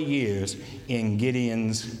 40 years in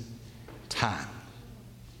Gideon's time.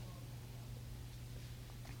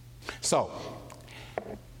 So,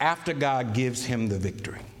 after God gives him the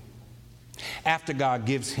victory, after God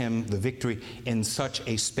gives him the victory in such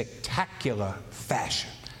a spectacular fashion,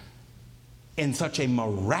 in such a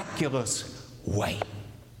miraculous way,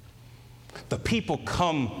 the people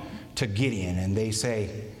come to Gideon and they say,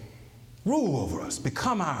 rule over us,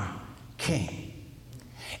 become our king.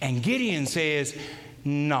 And Gideon says,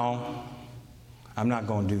 no, I'm not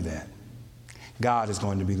going to do that. God is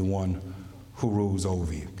going to be the one who rules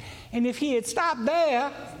over you. And if he had stopped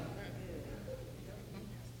there,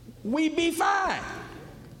 we'd be fine.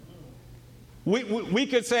 We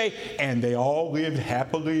could say, and they all lived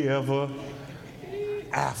happily ever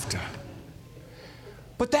after.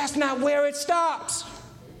 But that's not where it stops.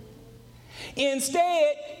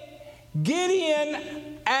 Instead,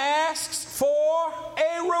 Gideon asks for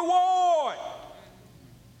a reward.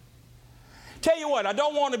 Tell you what, I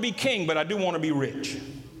don't want to be king, but I do want to be rich.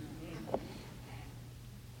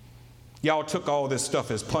 Y'all took all this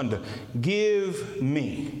stuff as plunder. Give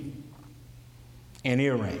me an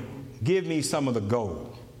earring. Give me some of the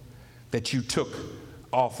gold that you took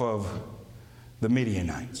off of the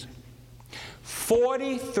Midianites.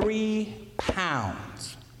 43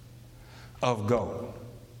 pounds of gold.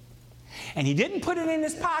 And he didn't put it in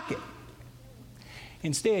his pocket.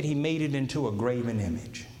 Instead, he made it into a graven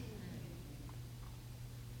image.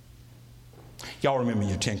 Y'all remember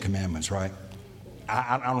your 10 Commandments, right?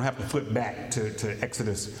 I don't have to flip back to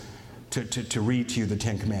Exodus to read to you the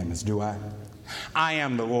 10 Commandments, do I? I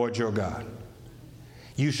am the Lord your God.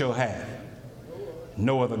 You shall have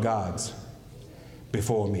no other gods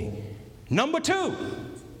before me. Number 2,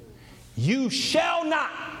 you shall not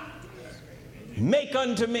make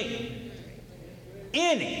unto me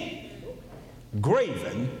any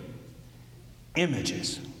graven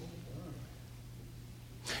images.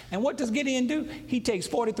 And what does Gideon do? He takes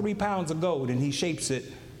 43 pounds of gold and he shapes it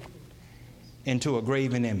into a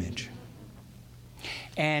graven image.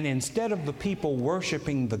 And instead of the people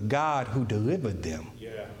worshiping the God who delivered them,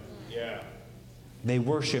 they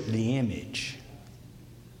worship the image.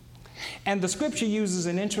 And the scripture uses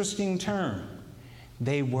an interesting term.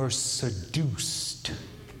 They were seduced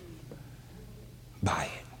by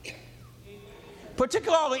it.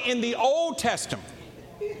 Particularly in the Old Testament,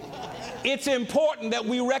 it's important that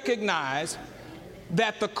we recognize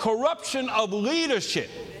that the corruption of leadership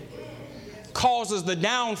causes the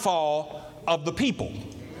downfall of the people.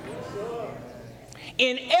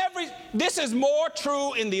 This is more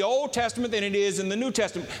true in the Old Testament than it is in the New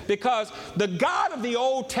Testament, because the God of the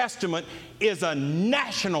Old Testament is a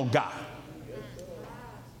national God.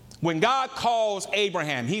 When God calls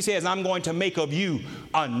Abraham, he says, I'm going to make of you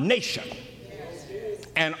a nation,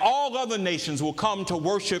 and all other nations will come to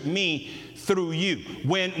worship me through you.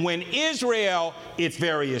 When Israel, its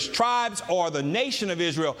various tribes, or the nation of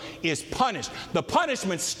Israel is punished, the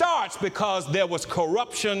punishment starts because there was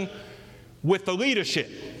corruption with the leadership.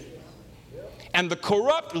 And the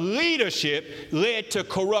corrupt leadership led to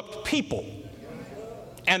corrupt people.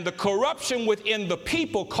 And the corruption within the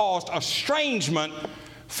people caused estrangement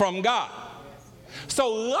from God. So,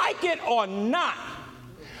 like it or not,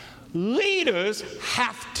 leaders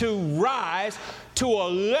have to rise to a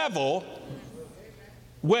level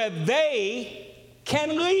where they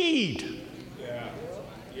can lead.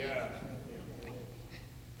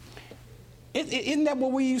 Isn't that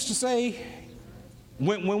what we used to say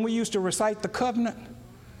when we used to recite the covenant?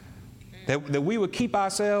 That we would keep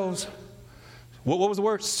ourselves, what was the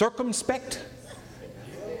word? Circumspect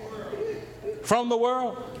from the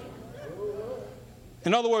world.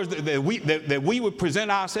 In other words, that we would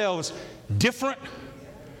present ourselves different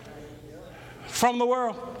from the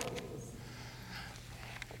world.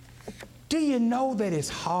 Do you know that it's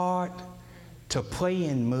hard to play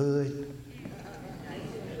in mud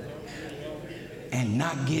and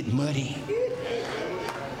not get muddy?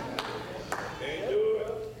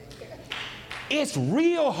 It's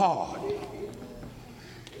real hard.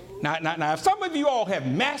 Now, if some of you all have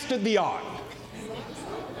mastered the art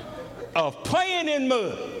of playing in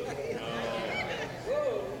mud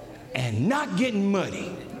and not getting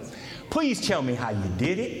muddy, please tell me how you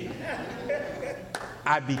did it.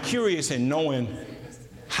 I'd be curious in knowing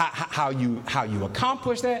how you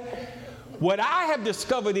accomplished that. What I have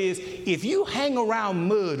discovered is if you hang around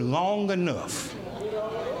mud long enough,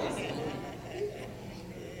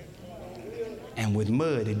 and with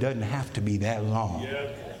mud it doesn't have to be that long,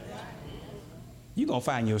 you're going to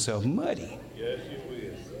find yourself muddy. Yes, you will.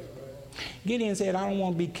 Gideon said, I don't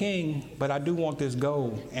want to be king, but I do want this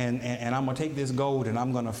gold. And I'm going to take this gold and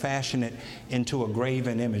I'm going to fashion it into a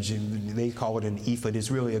graven image. They call it an ephod. It's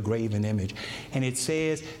really a graven image. And it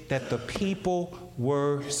says that the people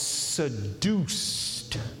were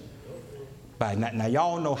seduced by it. Now,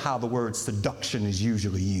 y'all know how the word seduction is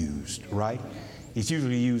usually used, right? It's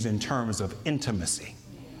usually used in terms of intimacy.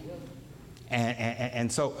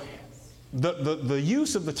 And so the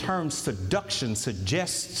use of the term seduction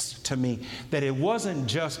suggests to me that it wasn't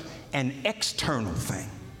just an external thing,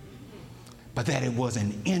 but that it was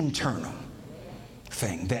an internal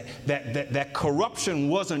thing. That corruption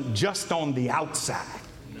wasn't just on the outside,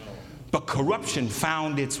 but corruption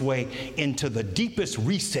found its way into the deepest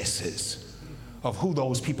recesses of who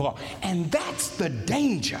those people are. And that's the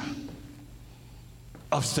danger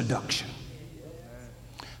of seduction.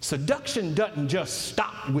 Seduction doesn't just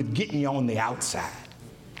stop with getting you on the outside.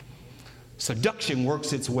 Seduction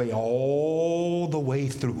works its way all the way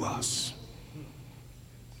through us.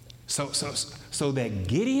 So that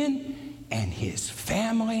Gideon and his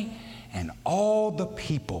family and all the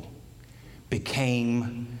people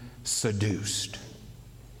became seduced.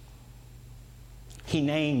 He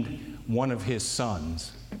named one of his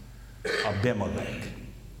sons Abimelech.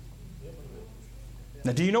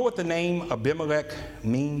 Now, do you know what the name Abimelech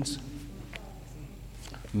means?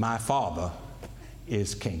 My father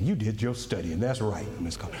is king. You did your studying. That's right,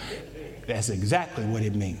 Ms. Carter. That's exactly what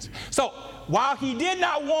it means. So, while he did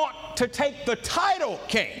not want to take the title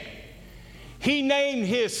king, he named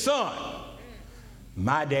his son,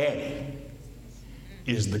 my daddy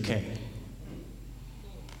is the king.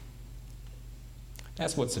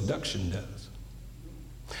 That's what seduction does.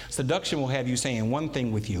 Seduction will have you saying one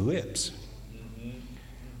thing with your lips,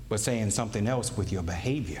 but saying something else with your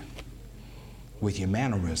behavior, with your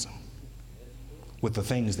mannerism, with the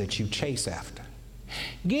things that you chase after.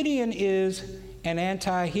 Gideon is an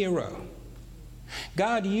anti-hero.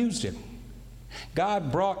 God used him.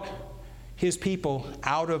 God brought his people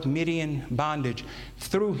out of Midian bondage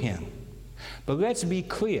through him. But let's be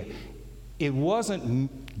clear, it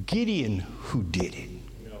wasn't Gideon who did it.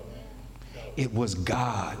 It was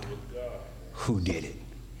God who did it.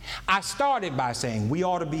 I started by saying we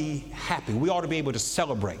ought to be happy. We ought to be able to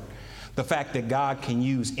celebrate the fact that God can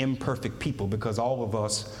use imperfect people, because all of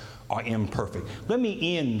us are imperfect. Let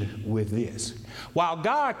me end with this. While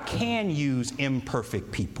God can use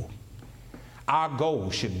imperfect people, our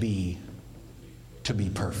goal should be to be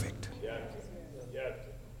perfect.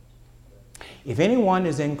 If anyone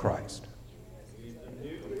is in Christ,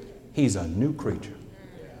 he's a new creature.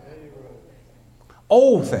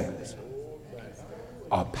 Old things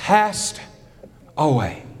are passed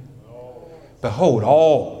away. Behold,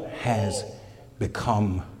 all has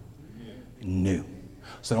become new.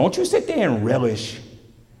 So don't you sit there and relish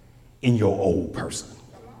in your old person.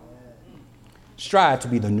 Strive to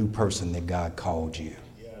be the new person that God called you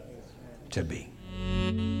to be.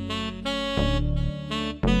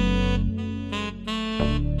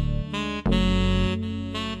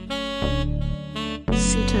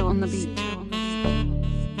 Cito on the beat.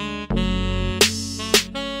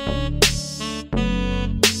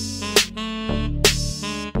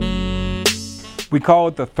 We call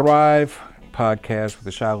it the Thrive Podcast with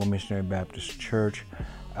the Shiloh Missionary Baptist Church.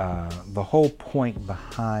 The whole point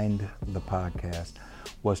behind the podcast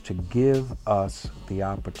was to give us the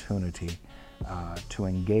opportunity to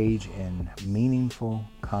engage in meaningful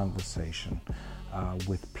conversation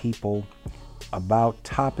with people about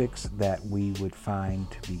topics that we would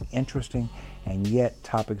find to be interesting, and yet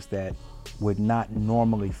topics that would not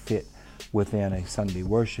normally fit within a Sunday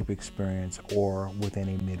worship experience or within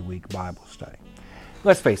a midweek Bible study.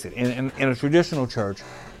 Let's face it, in a traditional church,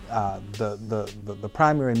 the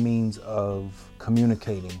primary means of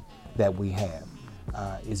communicating that we have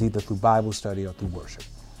is either through Bible study or through worship.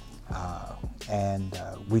 And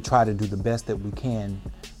we try to do the best that we can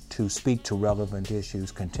to speak to relevant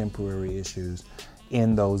issues, contemporary issues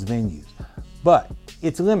in those venues. But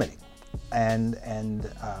it's limiting. And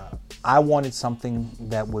I wanted something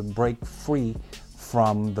that would break free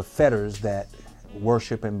from the fetters that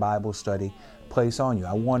worship and Bible study place on you.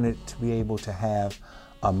 I wanted to be able to have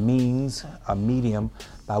a medium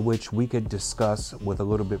by which we could discuss with a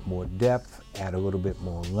little bit more depth, add a little bit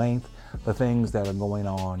more length, the things that are going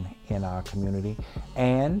on in our community,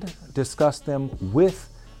 and discuss them with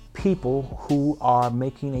people who are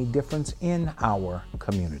making a difference in our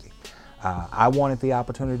community. I wanted the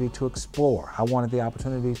opportunity to explore. I wanted the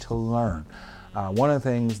opportunity to learn. One of the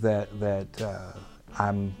things that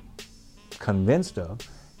I'm convinced of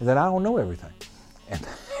is that I don't know everything,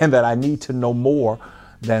 and that I need to know more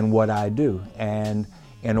than what I do. And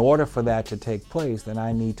in order for that to take place, then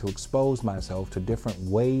I need to expose myself to different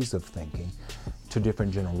ways of thinking, to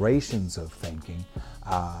different generations of thinking,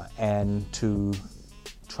 and to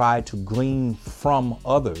try to glean from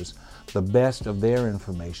others the best of their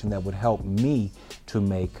information that would help me to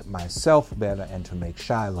make myself better and to make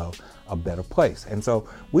Shiloh a better place. And so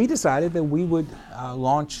we decided that we would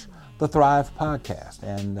launch the Thrive Podcast,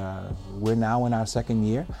 and we're now in our second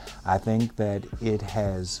year. I think that it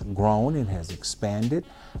has grown, it has expanded,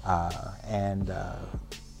 and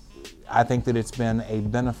I think that it's been a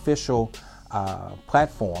beneficial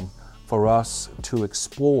platform for us to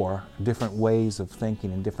explore different ways of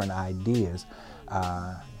thinking and different ideas.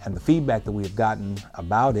 And the feedback that we have gotten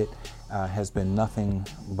about it has been nothing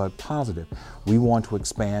but positive. We want to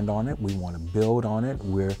expand on it. We want to build on it.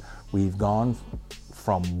 We've gone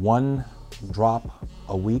from one drop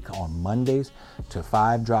a week on Mondays to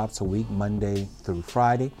 5 drops a week, Monday through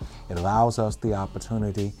Friday. It allows us the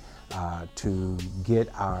opportunity to get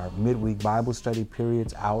our midweek Bible study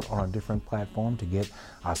periods out on a different platform, to get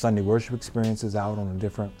our Sunday worship experiences out on a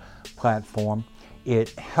different platform.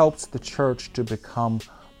 It helps the church to become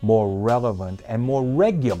more relevant and more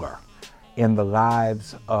regular in the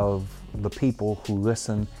lives of the people who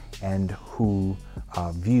listen and who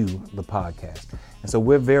view the podcast. And so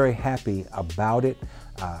we're very happy about it.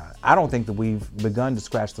 I don't think that we've begun to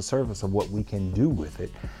scratch the surface of what we can do with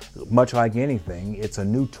it. Much like anything, it's a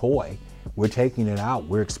new toy. We're taking it out,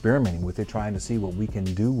 we're experimenting with it, trying to see what we can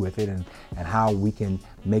do with it and how we can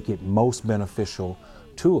make it most beneficial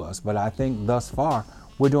to us. But I think thus far,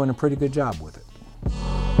 we're doing a pretty good job with it.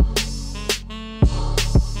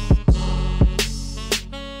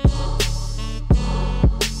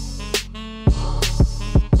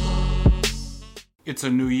 It's a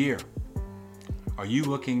new year. Are you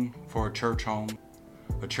looking for a church home?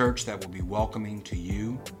 A church that will be welcoming to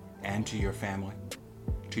you and to your family,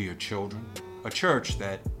 to your children? A church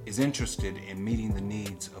that is interested in meeting the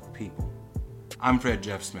needs of people? I'm Fred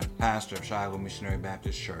Jeff Smith, pastor of Shiloh Missionary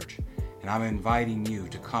Baptist Church, and I'm inviting you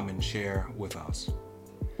to come and share with us.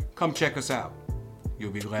 Come check us out.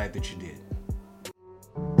 You'll be glad that you did.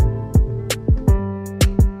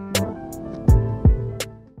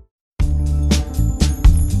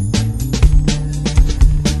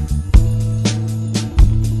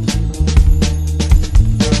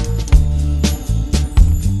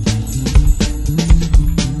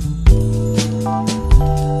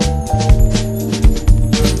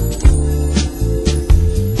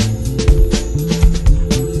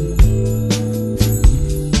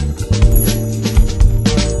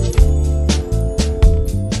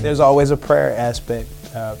 There's always a prayer aspect,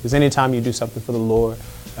 because anytime you do something for the Lord,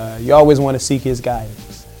 you always want to seek His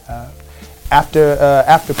guidance.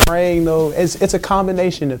 After praying, though, it's a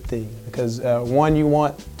combination of things, because one, you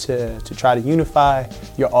want to try to unify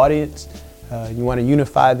your audience. You want to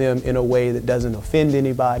unify them in a way that doesn't offend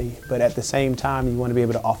anybody, but at the same time, you want to be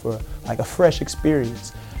able to offer like a fresh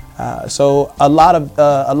experience. So a lot of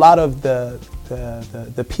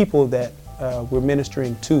the people that we're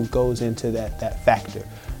ministering to goes into that factor.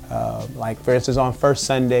 Like for instance, on first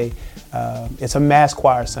Sunday, it's a mass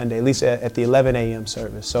choir Sunday, at least at the 11 a.m.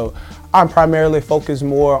 service. So I'm primarily focused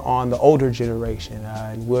more on the older generation.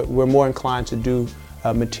 We're more inclined to do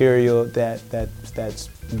material that's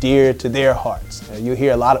dear to their hearts. You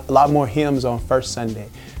hear a lot more hymns on first Sunday,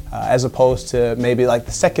 as opposed to maybe like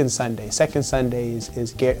the second Sunday. Second Sunday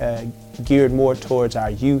is geared more towards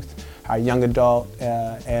our youth, our young adult,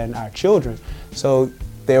 and our children. So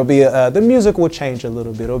there'll be the music will change a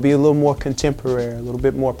little bit. It'll be a little more contemporary, a little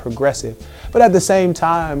bit more progressive. But at the same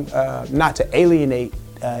time, not to alienate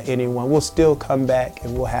anyone, we'll still come back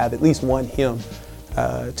and we'll have at least one hymn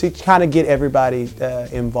to kind of get everybody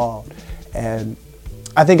involved. And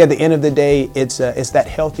I think at the end of the day, it's that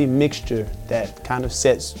healthy mixture that kind of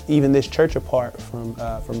sets even this church apart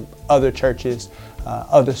from other churches,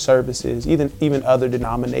 other services, even other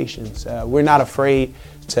denominations. We're not afraid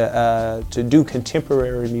to do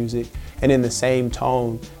contemporary music and in the same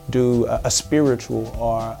tone do a spiritual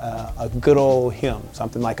or a good old hymn,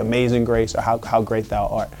 something like Amazing Grace or How Great Thou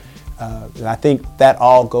Art. And I think that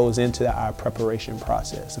all goes into our preparation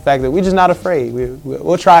process. The fact that we're just not afraid.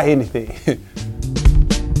 We'll try anything.